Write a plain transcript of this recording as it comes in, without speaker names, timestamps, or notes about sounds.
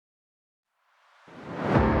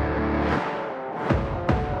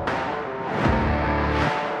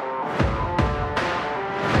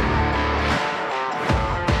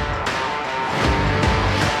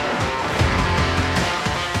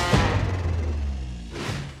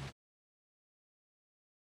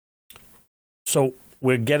So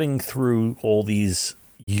we're getting through all these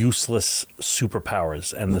useless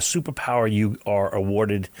superpowers, and the superpower you are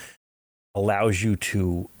awarded allows you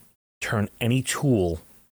to turn any tool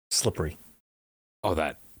slippery. Oh,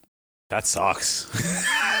 that sucks.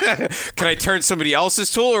 Can I turn somebody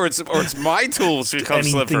else's tool, or it's my tools become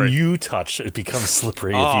Anything slippery? you touch, it becomes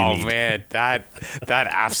slippery. Oh if you need. man, that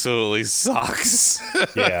absolutely sucks.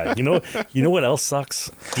 Yeah, you know what else sucks?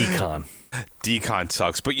 Decon. Decon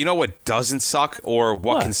sucks, but you know what doesn't suck, or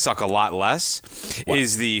what can What? suck a lot less, What?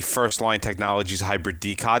 is the First Line Technologies hybrid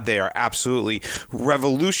decod. They are absolutely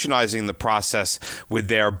revolutionizing the process with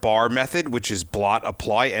their bar method, which is blot,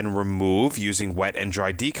 apply, and remove using wet and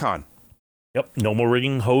dry decon. Yep. No more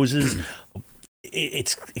rigging hoses.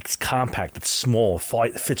 It's compact. It's small.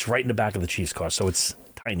 Fits right in the back of the Chiefs car, so it's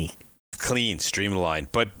tiny. Clean,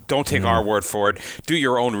 streamlined. But don't take our word for it. Do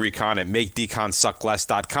your own recon at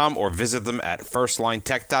makedecon.suckless.com or visit them at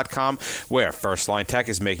firstlinetech.com, where First Line Tech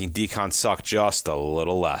is making decon suck just a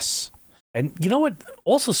little less. And you know what?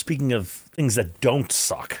 Also, speaking of things that don't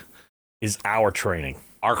suck, is our training.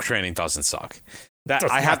 Our training doesn't suck. That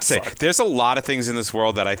Does I have not to say, suck. there's a lot of things in this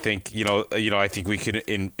world that I think I think we could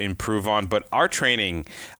improve on. But our training,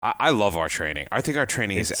 I love our training. I think our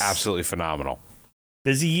training is absolutely phenomenal.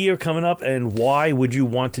 Busy year coming up, and why would you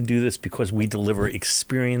want to do this? Because we deliver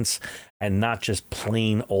experience and not just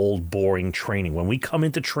plain old boring training. When we come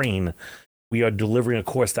into train, we are delivering a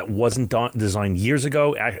course that wasn't designed years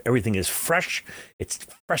ago. Everything is fresh. It's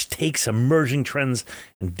fresh takes, emerging trends,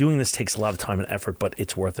 and doing this takes a lot of time and effort, but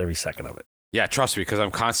it's worth every second of it. Yeah, trust me, because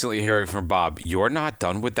I'm constantly hearing from Bob, you're not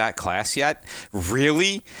done with that class yet?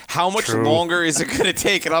 Really? How much longer is it going to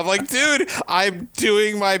take? And I'm like, dude, I'm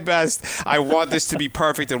doing my best. I want this to be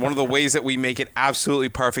perfect. And one of the ways that we make it absolutely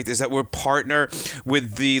perfect is that we're partner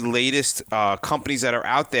with the latest companies that are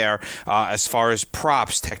out there as far as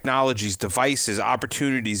props, technologies, devices,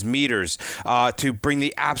 opportunities, meters, to bring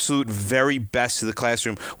the absolute very best to the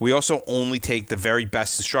classroom. We also only take the very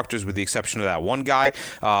best instructors, with the exception of that one guy.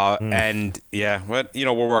 And yeah, but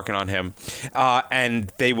we're working on him.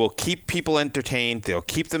 And they will keep people entertained, they'll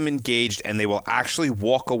keep them engaged, and they will actually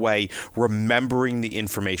walk away remembering the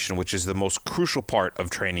information, which is the most crucial part of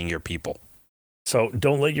training your people. So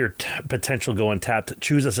don't let your potential go untapped.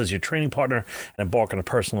 Choose us as your training partner and embark on a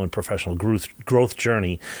personal and professional growth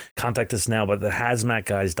journey. Contact us now at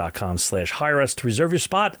thehazmatguys.com/hire us to reserve your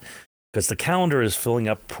spot, because the calendar is filling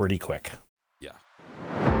up pretty quick. Yeah.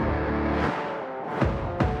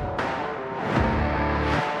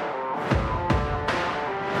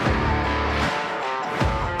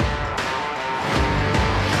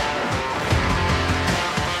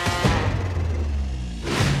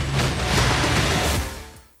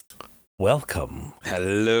 Welcome.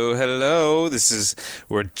 Hello.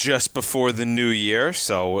 We're just before the new year,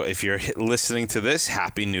 so if you're listening to this,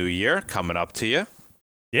 Happy New Year coming up to you.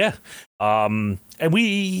 Yeah. And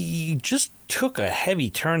we just took a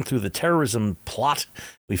heavy turn through the terrorism plot.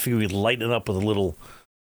 We figured we'd lighten it up with a little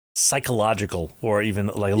psychological, or even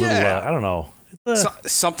like a little, I don't know.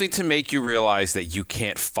 Something to make you realize that you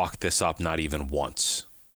can't fuck this up, not even once.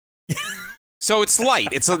 So it's light.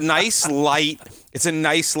 It's a nice light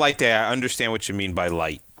day. I understand what you mean by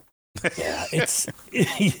light. Yeah, it's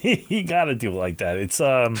you got to do it like that. It's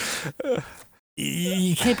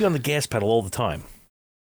you can't be on the gas pedal all the time.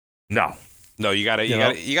 No, you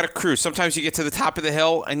gotta cruise. Sometimes you get to the top of the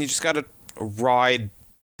hill and you just gotta ride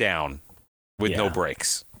down with no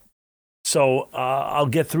brakes. So I'll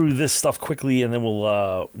get through this stuff quickly, and then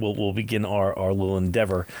we'll begin our little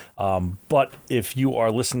endeavor. But if you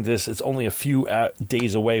are listening to this, it's only a few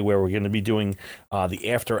days away where we're going to be doing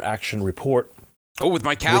the after action report. Oh, with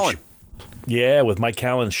Mike Callan. With Mike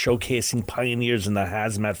Callan, showcasing pioneers in the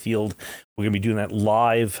hazmat field. We're going to be doing that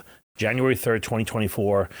live January 3rd,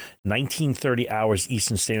 2024, 1930 hours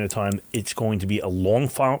Eastern Standard Time. It's going to be a long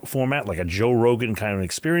format, like a Joe Rogan kind of an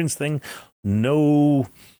experience thing. No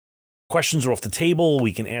questions are off the table.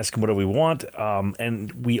 We can ask him whatever we want.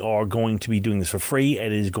 And we are going to be doing this for free.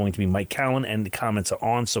 It is going to be Mike Callan, and the comments are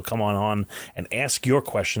on. So come on and ask your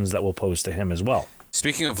questions that we'll pose to him as well.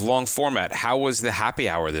 Speaking of long format, how was the happy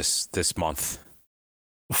hour this month?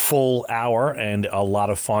 Full hour and a lot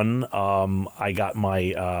of fun. I got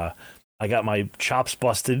my chops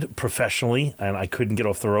busted professionally, and I couldn't get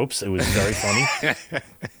off the ropes. It was very funny.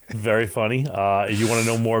 Very funny. If you want to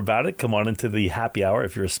know more about it, come on into the happy hour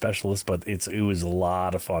if you're a specialist, but it was a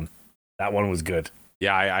lot of fun. That one was good.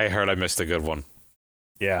 Yeah, I heard I missed a good one.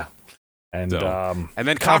 Yeah. And and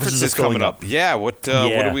then conferences coming up. Yeah, what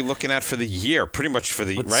are we looking at for the year? Pretty much for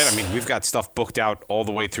right? I mean, we've got stuff booked out all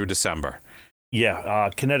the way through December. Yeah,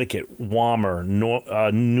 Connecticut, Walmer,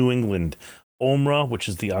 New England, OMRA, which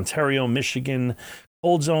is the Ontario, Michigan,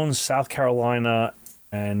 cold zones, South Carolina,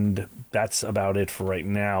 and that's about it for right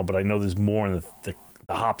now. But I know there's more in the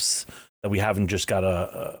hops that we haven't just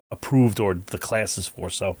got approved or the classes for.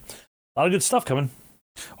 So a lot of good stuff coming.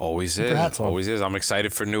 Always is. Always is. I'm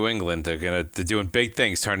excited for New England. They're doing big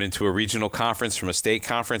things. Turned into a regional conference from a state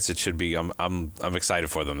conference. It should be. I'm excited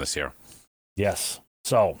for them this year. Yes.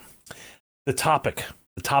 So the topic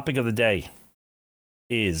of the day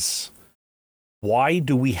is, why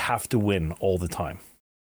do we have to win all the time?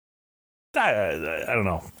 I don't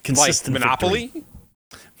know. Consistent like Monopoly. Victory.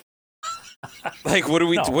 Like, what are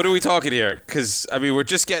we talking here? Because I mean, we're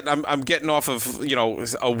just getting. I'm getting off of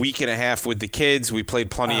a week and a half with the kids. We played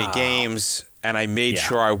plenty of games, and I made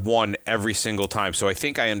sure I won every single time. So I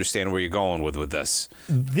think I understand where you're going with this.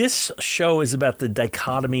 This show is about the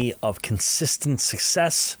dichotomy of consistent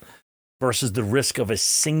success versus the risk of a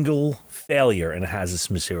single failure in a hazardous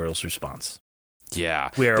materials response. Yeah,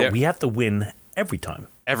 where we have to win every time.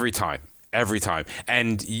 Every time.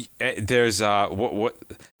 And there's what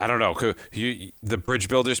I don't know, the bridge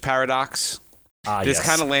builders paradox. This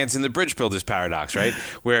kind of lands in the bridge builders paradox, right?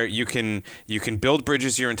 Where you can build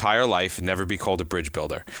bridges your entire life and never be called a bridge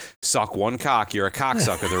builder. Suck one cock, you're a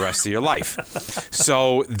cocksucker the rest of your life.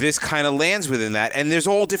 So this kind of lands within that, and there's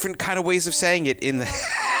all different kind of ways of saying it in the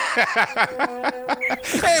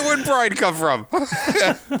Hey, where'd Brian come from?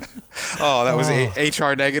 Oh, that was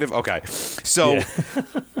HR negative? Okay. So,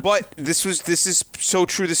 but this is so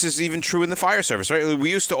true. This is even true in the fire service, right?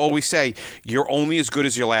 We used to always say, you're only as good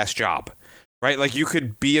as your last job, right? Like, you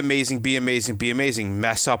could be amazing,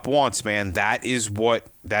 mess up once, man. That is what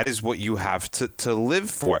you have to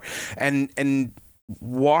live for. And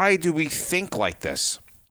why do we think like this?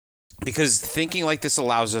 Because thinking like this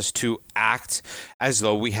allows us to act as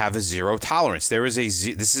though we have a zero tolerance. This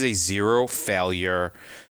is a zero failure,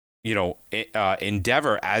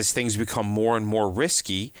 endeavor. As things become more and more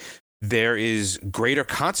risky, there is greater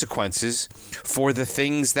consequences for the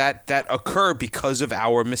things that occur because of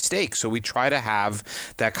our mistakes. So we try to have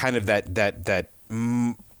that kind of that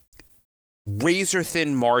razor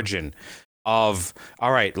thin margin of,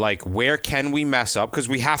 all right, like, where can we mess up? Because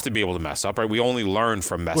we have to be able to mess up, right? We only learn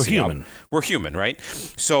from messing up. We're human, right?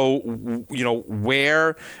 So,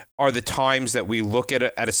 where are the times that we look at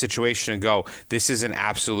a situation and go, this is an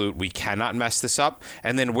absolute, we cannot mess this up?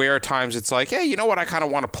 And then where are times it's like, hey, you know what? I kind of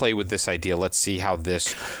want to play with this idea. Let's see how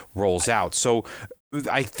this rolls out. So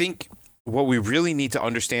I think what we really need to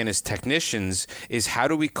understand as technicians is, how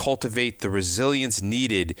do we cultivate the resilience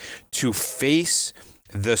needed to face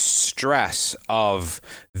the stress of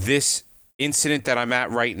this incident that I'm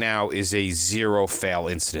at right now is a zero fail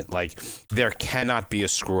incident. Like, there cannot be a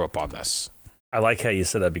screw up on this. I like how you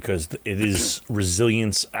said that, because it is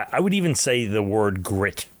resilience. I would even say the word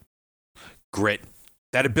grit.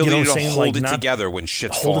 That ability to hold it together when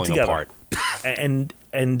shit's falling apart. And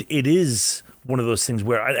it is one of those things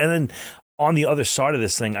where, and then on the other side of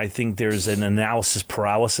this thing, I think there's an analysis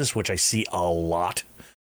paralysis, which I see a lot.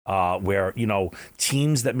 Where,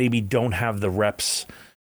 teams that maybe don't have the reps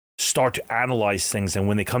start to analyze things, and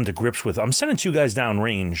when they come to grips with, I'm sending two guys down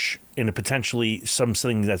range in a potentially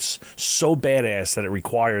something that's so badass that it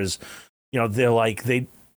requires,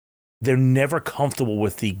 they're never comfortable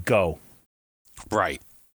with the go. Right.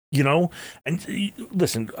 And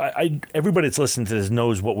listen, everybody that's listening to this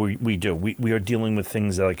knows what we do. We are dealing with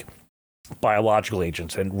things like biological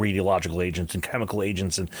agents and radiological agents and chemical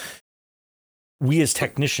agents, and we as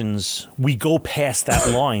technicians, we go past that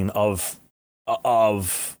line of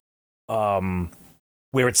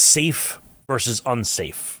where it's safe versus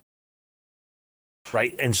unsafe,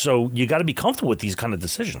 right? And so you got to be comfortable with these kind of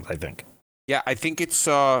decisions, I think. Yeah, I think it's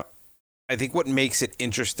I think what makes it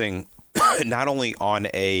interesting, not only on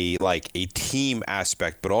a team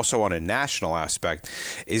aspect, but also on a national aspect,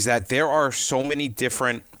 is that there are so many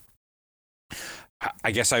different,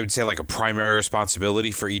 I guess I would say, like, a primary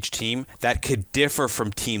responsibility for each team that could differ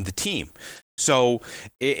from team to team. So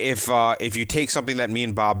if you take something that me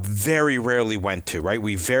and Bob very rarely went to, right?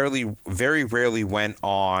 We very rarely went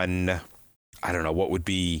on, I don't know, what would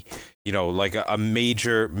be, like a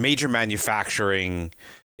major manufacturing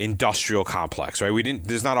industrial complex, right?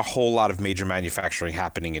 There's not a whole lot of major manufacturing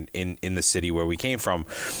happening in the city where we came from.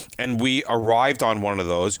 And we arrived on one of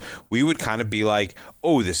those, we would kind of be like,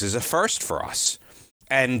 oh, this is a first for us.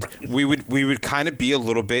 And we would kind of be a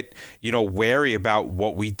little bit, wary about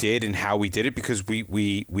what we did and how we did it, because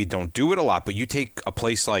we don't do it a lot. But you take a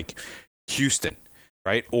place like Houston,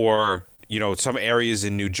 right? Or, some areas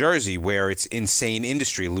in New Jersey where it's insane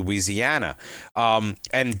industry, Louisiana.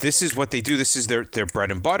 And this is what they do. This is their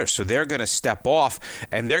bread and butter. So they're going to step off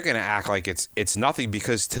and they're going to act like it's nothing,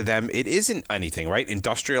 because to them it isn't anything, right?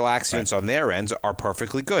 Industrial accidents on their ends are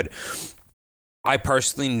perfectly good. I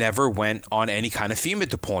personally never went on any kind of FEMA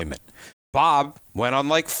deployment. Bob went on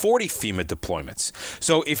like 40 FEMA deployments.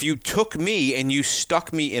 So if you took me and you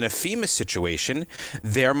stuck me in a FEMA situation,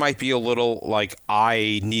 there might be a little like,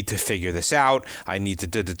 I need to figure this out. I need to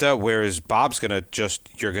da-da-da. Whereas Bob's you're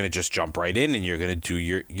going to just jump right in and you're going to do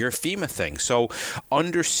your FEMA thing. So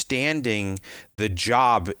understanding the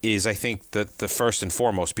job is, I think, the first and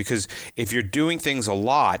foremost, because if you're doing things a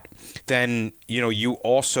lot, then, you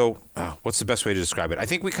also, what's the best way to describe it? I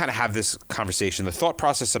think we kind of have this conversation. The thought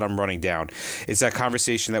process that I'm running down is that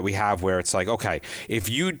conversation that we have where it's like, okay, if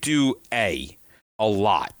you do A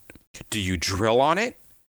lot, do you drill on it?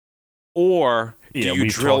 Or do you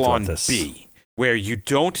drill on B, where you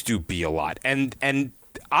don't do B a lot? And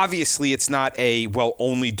obviously it's not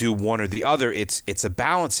only do one or the other. It's a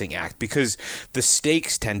balancing act, because the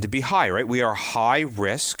stakes tend to be high, right? We are high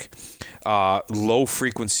risk, low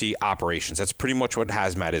frequency operations. That's pretty much what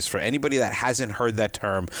hazmat is. For anybody that hasn't heard that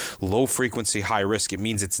term, low frequency, high risk, it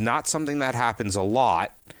means it's not something that happens a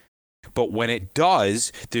lot. But when it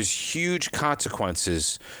does, there's huge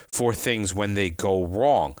consequences for things when they go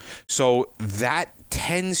wrong. So that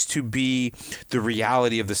tends to be the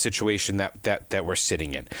reality of the situation that we're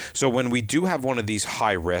sitting in. So when we do have one of these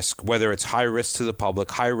high risk, whether it's high risk to the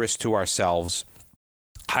public, high risk to ourselves,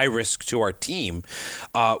 high risk to our team,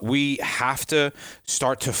 we have to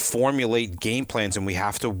start to formulate game plans, and we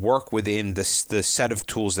have to work within the set of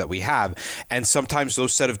tools that we have. And sometimes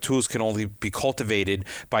those set of tools can only be cultivated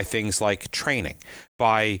by things like training,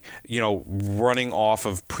 by running off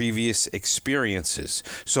of previous experiences.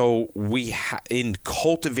 So in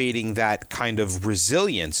cultivating that kind of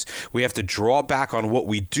resilience, we have to draw back on what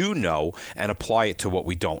we do know and apply it to what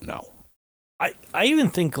we don't know. I even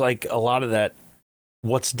think like a lot of that,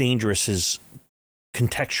 what's dangerous is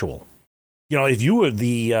contextual. If you were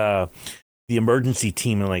the emergency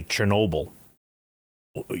team in like Chernobyl,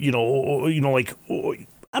 like,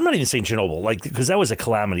 I'm not even saying Chernobyl, like, because that was a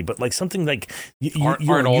calamity, but like something like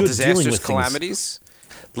aren't all disasters calamities?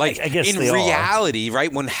 Like, I guess in reality,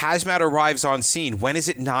 right, when hazmat arrives on scene, when is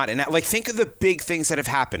it not? And like, think of the big things that have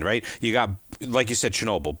happened, right? You got, like you said,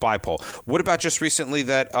 Chernobyl, Bipole. What about just recently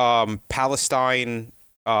that Palestine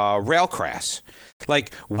rail crash?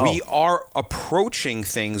 Like, we are approaching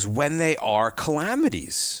things when they are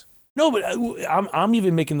calamities. No, but I'm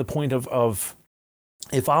even making the point of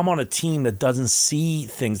if I'm on a team that doesn't see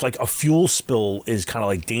things, like a fuel spill is kind of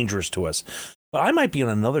like dangerous to us. But I might be on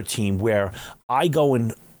another team where I go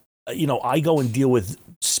and deal with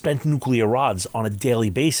spent nuclear rods on a daily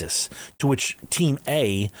basis, to which team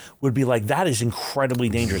A would be like, that is incredibly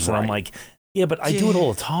dangerous. Right. And I'm like, yeah, but I do it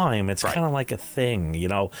all the time. It's kind of like a thing,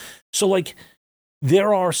 So like,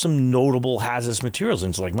 there are some notable hazardous materials,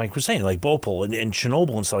 and like Mike was saying, like Bhopal and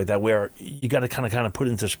Chernobyl and stuff like that, where you got to kind of put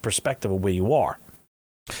into perspective of where you are.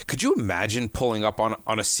 Could you imagine pulling up on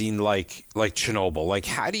a scene like Chernobyl? Like,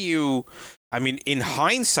 how do you? I mean, in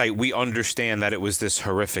hindsight, we understand that it was this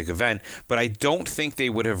horrific event, but I don't think they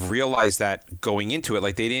would have realized that going into it.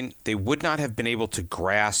 Like, they would not have been able to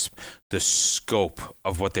grasp the scope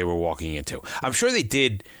of what they were walking into. I'm sure they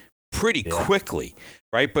did pretty quickly,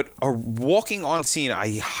 right? But walking on scene,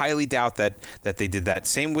 I highly doubt that they did that.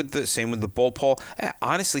 Same with the Bhopal.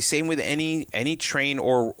 Honestly, same with any train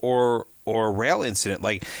or rail incident.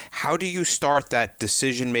 Like, how do you start that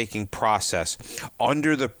decision-making process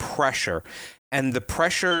under the pressure, and the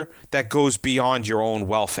pressure that goes beyond your own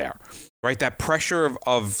welfare, right? That pressure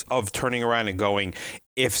of turning around and going,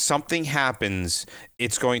 if something happens,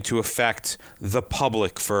 it's going to affect the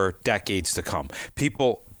public for decades to come.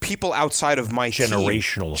 People outside of my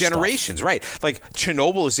generations, stuff. Right? Like,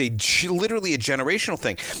 Chernobyl is literally a generational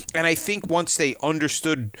thing. And I think once they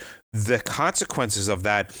understood the consequences of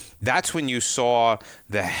that, that's when you saw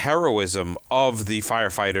the heroism of the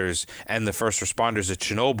firefighters and the first responders at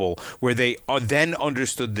Chernobyl, where they then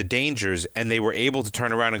understood the dangers, and they were able to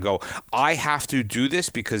turn around and go, I have to do this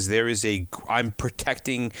because I'm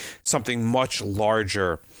protecting something much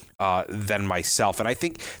larger than myself. And I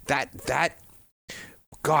think that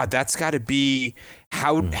God, that's got to be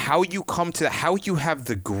how you come to that, how you have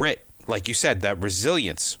the grit, like you said, that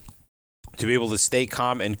resilience to be able to stay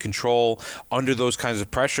calm and control under those kinds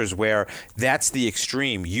of pressures, where that's the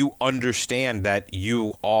extreme. You understand that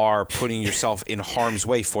you are putting yourself in harm's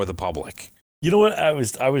way for the public. You know what? I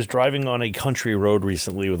was driving on a country road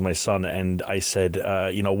recently with my son, and I said,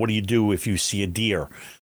 what do you do if you see a deer?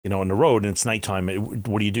 in the road, and it's nighttime.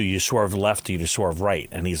 What do? You swerve left or you just swerve right?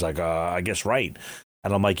 And he's like, I guess right.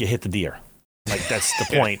 And I'm like, you hit the deer. Like, that's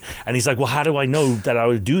the point. And he's like, well, how do I know that I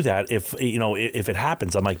would do that if it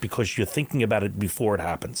happens? I'm like, because you're thinking about it before it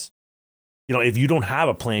happens. If you don't have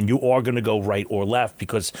a plan, you are going to go right or left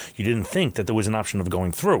because you didn't think that there was an option of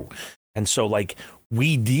going through. And so, like,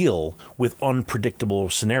 we deal with unpredictable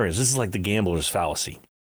scenarios. This is like the gambler's fallacy.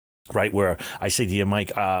 Right, where I say to you,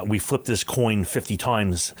 Mike, we flipped this coin 50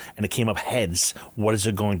 times and it came up heads. What is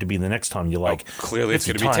it going to be the next time? You're like, clearly it's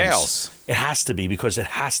going to be tails. It has to be, because it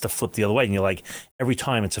has to flip the other way. And you're like, every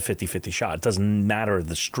time it's a 50-50 shot. It doesn't matter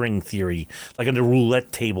the string theory. Like on the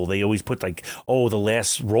roulette table, they always put like, the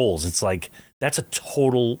last rolls. It's like, that's a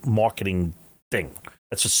total marketing thing.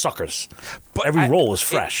 That's just suckers. But every roll is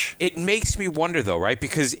fresh. It makes me wonder, though, right?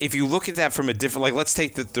 Because if you look at that from a different, like, let's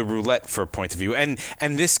take the roulette for a point of view, and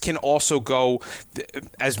this can also go,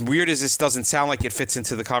 as weird as this doesn't sound like it fits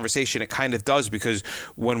into the conversation, it kind of does, because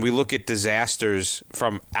when we look at disasters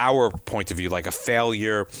from our point of view, like a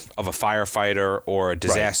failure of a firefighter or a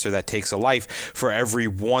disaster that takes a life, for every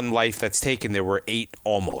one life that's taken, there were 8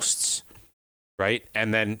 almosts. Right.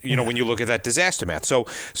 And then, when you look at that disaster math. So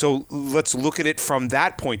let's look at it from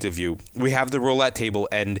that point of view. We have the roulette table.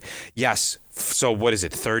 And yes. So what is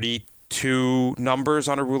it? 32 numbers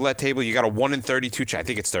on a roulette table. You got a 1 in 32 chance. I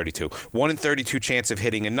think it's 32. 1 in 32 chance of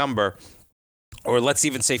hitting a number. Or let's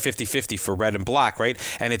even say 50-50 for red and black, right?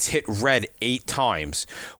 And it's hit red 8 times.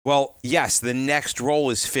 Well, yes, the next roll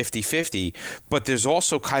is 50-50, but there's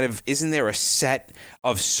also isn't there a set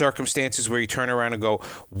of circumstances where you turn around and go,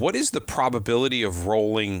 what is the probability of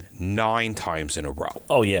rolling 9 times in a row?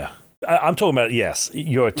 Oh, yeah. I'm talking about, yes,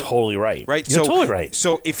 you're totally right. Right? You're totally right.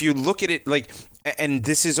 So if you look at it and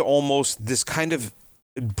this is almost this kind of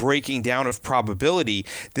breaking down of probability,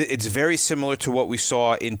 it's very similar to what we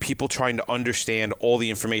saw in people trying to understand all the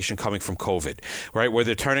information coming from COVID, right? Where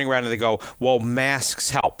they're turning around and they go, well, masks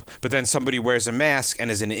help. But then somebody wears a mask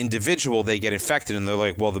and as an individual, they get infected and they're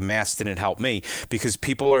like, well, the mask didn't help me, because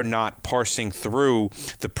people are not parsing through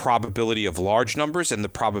the probability of large numbers and the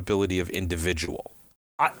probability of individual.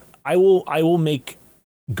 I will make,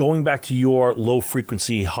 going back to your low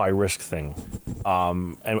frequency, high risk thing,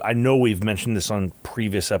 and I know we've mentioned this on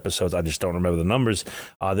previous episodes, I just don't remember the numbers.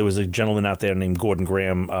 There was a gentleman out there named Gordon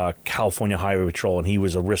Graham, California Highway Patrol, and he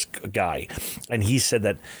was a risk guy. And he said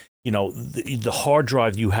that, the hard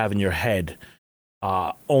drive you have in your head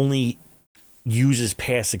only uses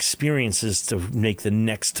past experiences to make the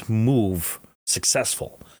next move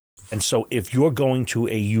successful. And so if you're going to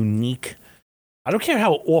a unique, I don't care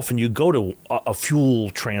how often you go to a fuel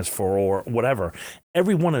transfer or whatever,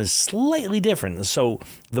 every one is slightly different. So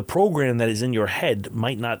the program that is in your head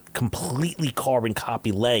might not completely carbon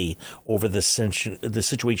copy lay over the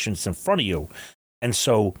situations in front of you. And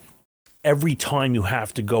so every time you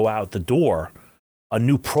have to go out the door, a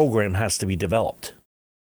new program has to be developed.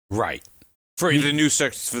 Right. For the new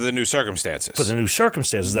circumstances. For the new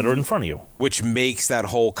circumstances that are in front of you. Which makes that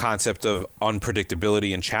whole concept of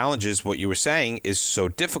unpredictability and challenges, what you were saying, is so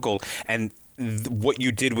difficult. And what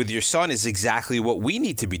you did with your son is exactly what we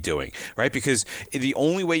need to be doing, right? Because the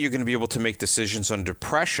only way you're going to be able to make decisions under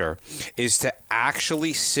pressure is to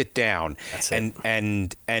actually sit down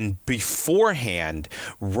and beforehand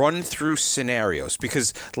run through scenarios.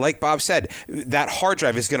 Because like Bob said, that hard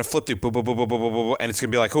drive is going to flip through, and it's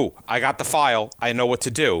going to be like, oh, I got the file, I know what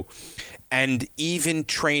to do. And even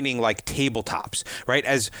training like tabletops, right?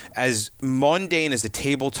 As mundane as the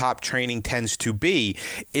tabletop training tends to be,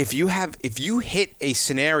 if you hit a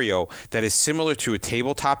scenario that is similar to a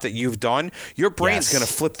tabletop that you've done, your brain's going to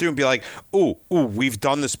flip through and be like, ooh, we've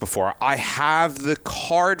done this before. I have the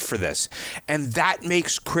card for this. And that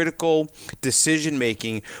makes critical decision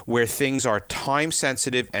making where things are time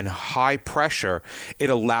sensitive and high pressure. It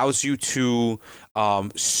allows you to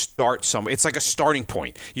start somewhere. It's like a starting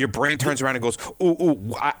point. Your brain turns around and goes,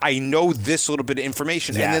 ooh, I know this little bit of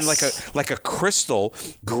information. Yes. And then like a crystal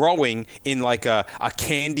growing in like a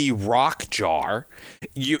candy rock jar,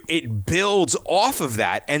 it builds off of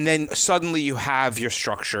that, and then suddenly you have your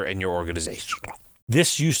structure and your organization.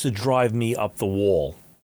 This used to drive me up the wall,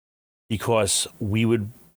 because we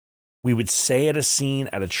would say at a scene,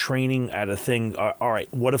 at a training, at a thing, all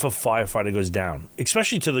right, what if a firefighter goes down?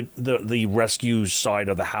 Especially to the rescue side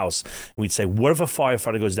of the house. We'd say, what if a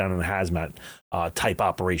firefighter goes down in a hazmat type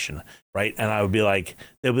operation, right? And I would be like,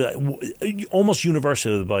 they'll be like, almost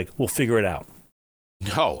universally, they'd be like, we'll figure it out.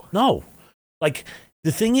 No. Like,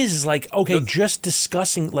 the thing is like, okay, just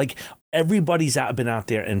discussing, like, everybody's been out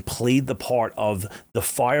there and played the part of the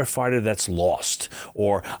firefighter that's lost,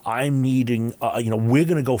 or I'm needing, we're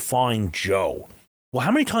going to go find Joe. Well,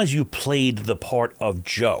 how many times you played the part of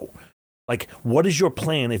Joe? Like, what is your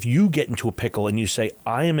plan if you get into a pickle and you say,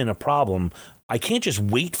 I am in a problem? I can't just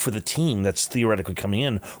wait for the team that's theoretically coming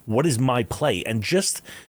in. What is my play? And just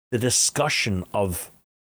the discussion of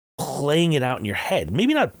playing it out in your head,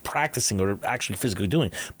 maybe not practicing or actually physically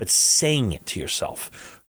doing, but saying it to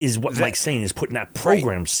yourself is what Mike's saying, is putting that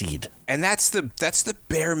program seed. And that's the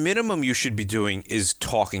bare minimum you should be doing, is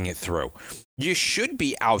talking it through. You should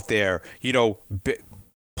be out there,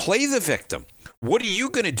 play the victim. What are you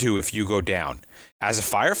going to do if you go down? As a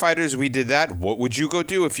firefighters, we did that. What would you go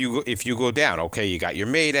do if you go down? Okay, you got your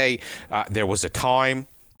mayday. There was a time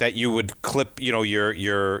that you would clip, your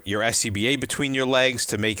SCBA between your legs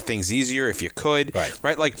to make things easier if you could,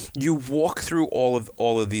 right? Like, you walk through all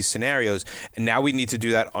of these scenarios, and now we need to do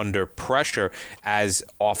that under pressure as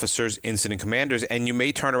officers, incident commanders. And you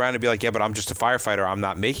may turn around and be like, yeah, but I'm just a firefighter. I'm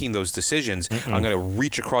not making those decisions. I'm going to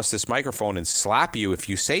reach across this microphone and slap you if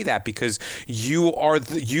you say that, because you are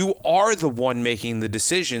the one making the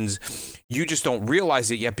decisions. You just don't realize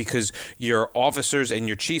it yet, because your officers and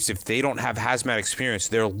your chiefs, if they don't have hazmat experience,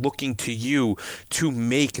 they're looking to you to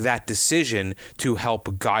make that decision to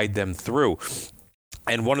help guide them through.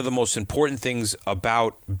 And one of the most important things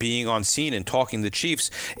about being on scene and talking to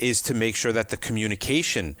chiefs is to make sure that the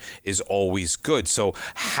communication is always good. So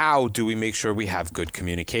how do we make sure we have good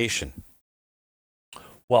communication?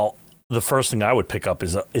 Well, the first thing I would pick up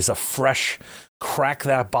is a fresh, crack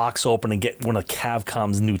that box open and get one of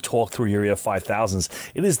CAVCOM's new Talk Through Your Ear 5000s.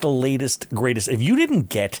 It is the latest, greatest. If you didn't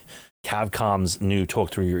get CAVCOM's new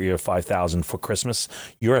Talk Through Your Ear 5000 for Christmas,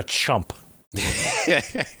 you're a chump.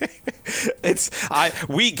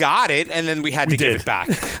 We got it, and then we had to give it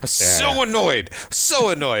back. So annoyed.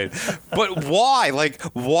 But why? Like,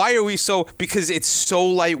 why are we so? Because it's so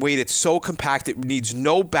lightweight, it's so compact, it needs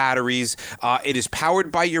no batteries. It is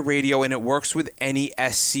powered by your radio, and it works with any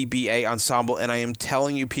SCBA ensemble. And I am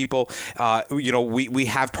telling you, people, we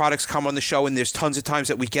have products come on the show, and there's tons of times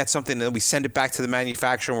that we get something and then we send it back to the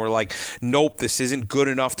manufacturer, and we're like, nope, this isn't good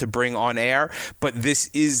enough to bring on air. But this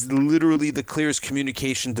is literally the clearest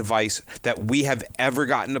communication device that we have ever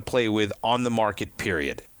gotten to play with on the market,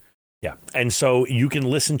 period. Yeah. And so you can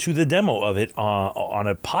listen to the demo of it on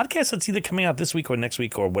a podcast that's either coming out this week or next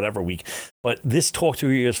week or whatever week. But this Talk Through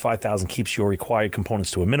Your Ears 5000 keeps your required components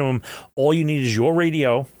to a minimum. All you need is your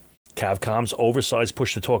radio, CAVCOM's oversized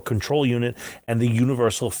push-to-talk control unit, and the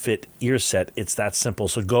universal fit ear set. It's that simple.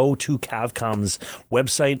 So go to CAVCOM's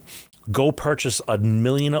website, go purchase 1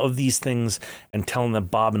 million of these things, and tell them that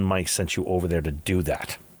Bob and Mike sent you over there to do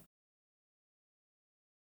that.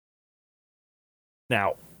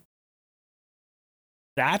 Now,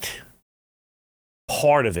 that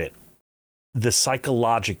part of it, the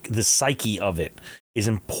psyche of it, is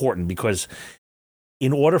important, because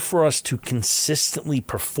in order for us to consistently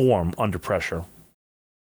perform under pressure,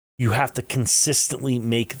 you have to consistently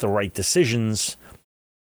make the right decisions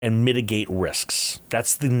and mitigate risks.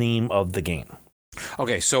 That's the name of the game.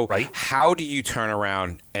 Okay, so how do you turn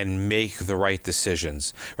around and make the right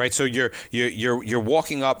decisions? Right, so you're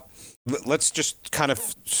walking up. Let's just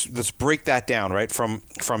let's break that down, right? From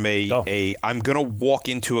I'm gonna walk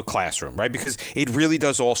into a classroom, right? Because it really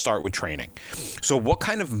does all start with training. So what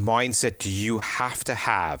kind of mindset do you have to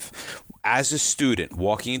have as a student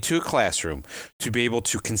walking into a classroom to be able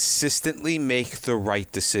to consistently make the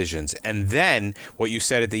right decisions? And then what you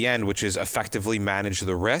said at the end, which is effectively manage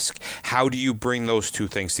the risk. How do you bring those two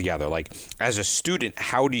things together? Like, as a student,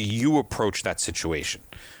 how do you approach that situation?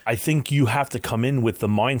 I think you have to come in with the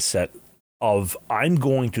mindset of, I'm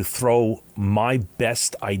going to throw my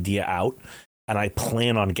best idea out, and I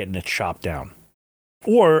plan on getting it chopped down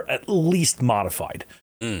or at least modified.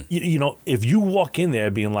 If you walk in there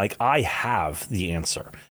being like, I have the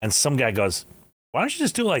answer, and some guy goes, why don't you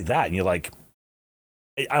just do it like that? And you're like,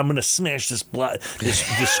 I'm going to smash this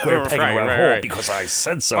square peg in a round hole because I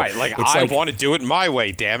said so. Right, like, I want to do it my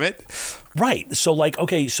way, damn it. Right. So, like,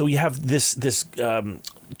 okay, so you have this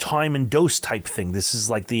time and dose type thing. This is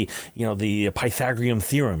like the Pythagorean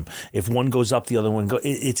theorem. If one goes up, the other one goes.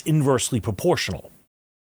 It's inversely proportional,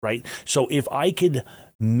 right? So if I could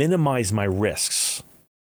minimize my risks,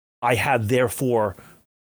 I have therefore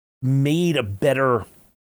made a better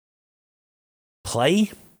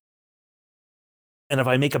play. And if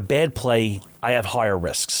I make a bad play, I have higher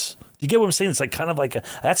risks. You get what I'm saying? It's like kind of like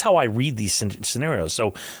that's how I read these scenarios.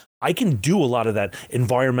 So I can do a lot of that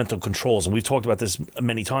environmental controls, and we've talked about this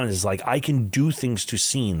many times. Is like I can do things to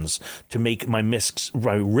scenes to make my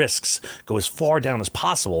risks go as far down as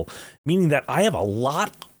possible, meaning that I have a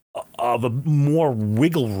lot of a more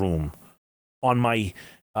wiggle room on my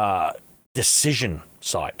decision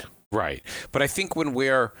side. Right. But I think when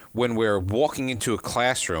we're walking into a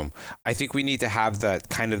classroom, I think we need to have that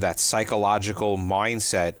kind of that psychological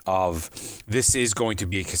mindset of this is going to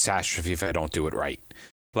be a catastrophe if I don't do it right.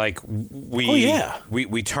 Like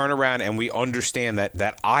we turn around and we understand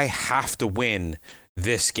that I have to win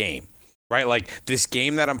this game. Right? Like this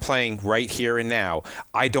game that I'm playing right here and now,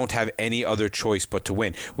 I don't have any other choice but to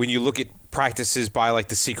win. When you look at practices by like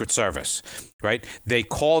the Secret Service, right? They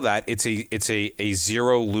call that it's a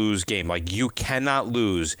zero lose game. Like you cannot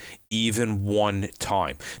lose even one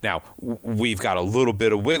time. Now, we've got a little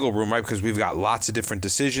bit of wiggle room, right? Because we've got lots of different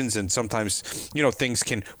decisions, and sometimes,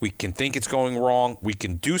 we can think it's going wrong. We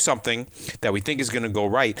can do something that we think is going to go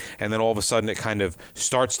right, and then all of a sudden it kind of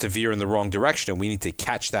starts to veer in the wrong direction, and we need to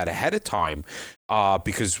catch that ahead of time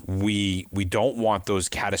because we don't want those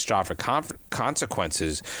catastrophic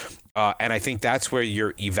consequences. And I think that's where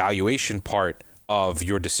your evaluation part of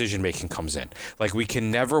your decision making comes in. Like we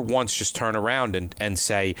can never once just turn around and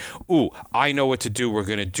say, ooh, I know what to do. We're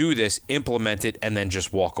going to do this, implement it, and then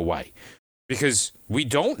just walk away. Because we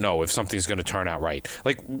don't know if something's going to turn out right.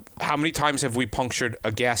 Like how many times have we punctured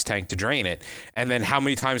a gas tank to drain it? And then how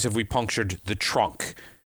many times have we punctured the trunk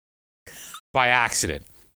by accident?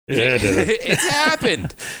 It's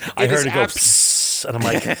happened. I heard it go psst, and I'm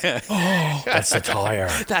like, oh, that's the tire.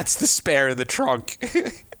 That's the spare in the trunk.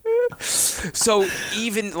 So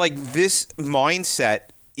even like this mindset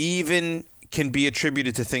even can be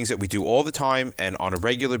attributed to things that we do all the time and on a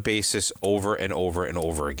regular basis over and over and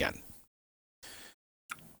over again.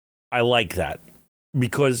 I like that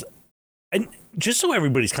because, and just so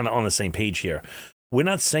everybody's kind of on the same page here, we're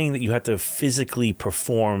not saying that you have to physically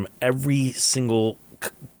perform every single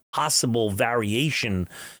possible variation,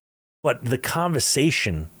 but the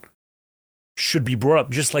conversation should be brought up,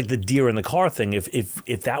 just like the deer in the car thing.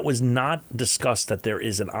 If that was not discussed, that there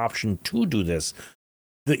is an option to do this,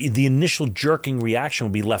 the initial jerking reaction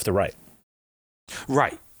would be left or right.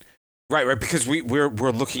 Right. Because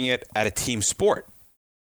we're looking at a team sport,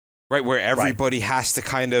 right? Where everybody has to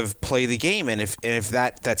kind of play the game, and if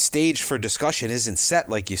that stage for discussion isn't set,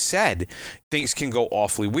 like you said, things can go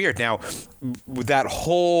awfully weird. Now, that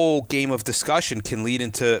whole game of discussion can lead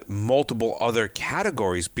into multiple other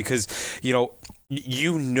categories because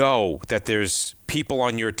you know that there's people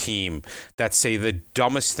on your team that say the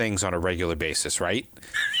dumbest things on a regular basis, right?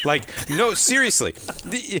 Like, no, seriously,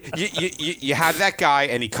 you have that guy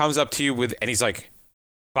and he comes up to you and he's like,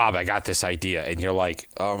 Bob, I got this idea. And you're like,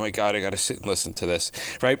 oh my God, I got to sit and listen to this.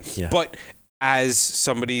 Right. Yeah. But as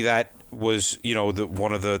somebody that was,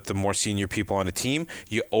 one of the more senior people on the team,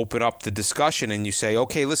 you open up the discussion and you say,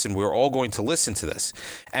 okay, listen, we're all going to listen to this.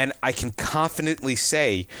 And I can confidently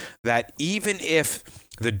say that even if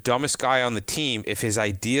the dumbest guy on the team, if his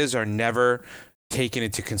ideas are never taken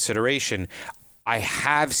into consideration, I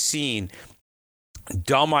have seen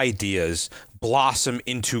dumb ideas blossom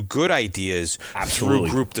into good ideas through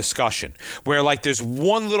group discussion, where like there's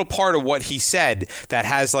one little part of what he said that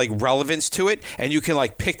has like relevance to it, and you can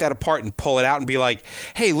like pick that apart and pull it out and be like,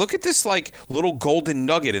 hey, look at this like little golden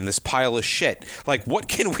nugget in this pile of shit. Like, what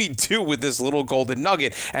can we do with this little golden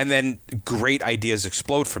nugget? And then great ideas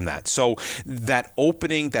explode from that. So that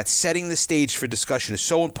opening, that setting the stage for discussion is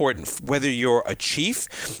so important. Whether you're a chief,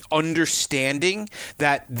 understanding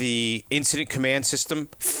that the incident command system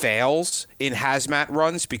fails in hazmat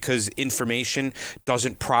runs because information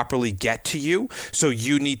doesn't properly get to you. So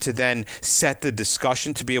you need to then set the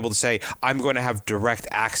discussion to be able to say, I'm going to have direct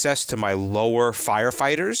access to my lower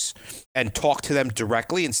firefighters and talk to them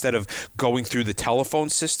directly instead of going through the telephone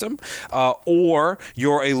system. Or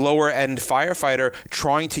you're a lower end firefighter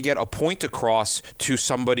trying to get a point across to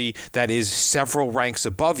somebody that is several ranks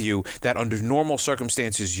above you that under normal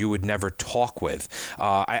circumstances you would never talk with.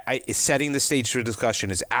 Setting the stage for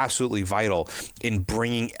discussion is absolutely vital in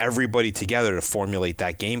bringing everybody together to formulate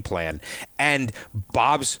that game plan. And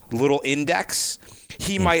Bob's little index,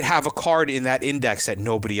 he might have a card in that index that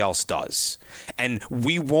nobody else does. And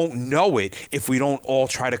we won't know it if we don't all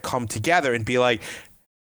try to come together and be like,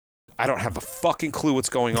 I don't have a fucking clue what's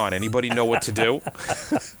going on. Anybody know what to do?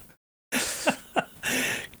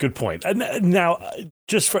 Good point. Now,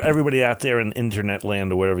 just for everybody out there in internet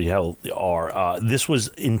land or wherever the hell you are, this was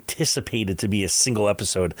anticipated to be a single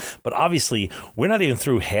episode, but obviously we're not even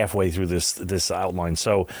through halfway through this outline.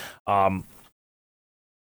 So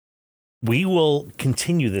we will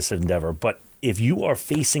continue this endeavor, but if you are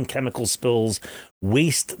facing chemical spills,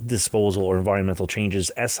 waste disposal, or environmental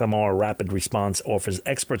changes, SMR Rapid Response offers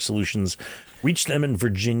expert solutions. Reach them in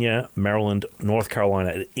Virginia, Maryland, North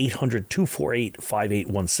Carolina at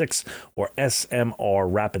 800-248-5816 or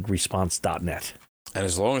smrrapidresponse.net. And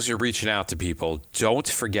as long as you're reaching out to people, don't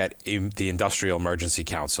forget the Industrial Emergency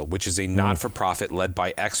Council, which is a not-for-profit led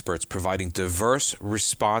by experts providing diverse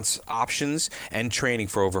response options and training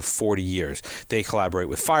for over 40 years. They collaborate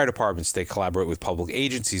with fire departments, they collaborate with public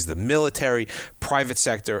agencies, the military, private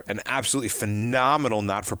sector, an absolutely phenomenal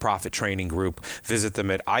not-for-profit training group. Visit them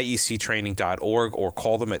at iectraining.org or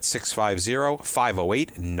call them at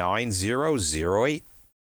 650-508-9008.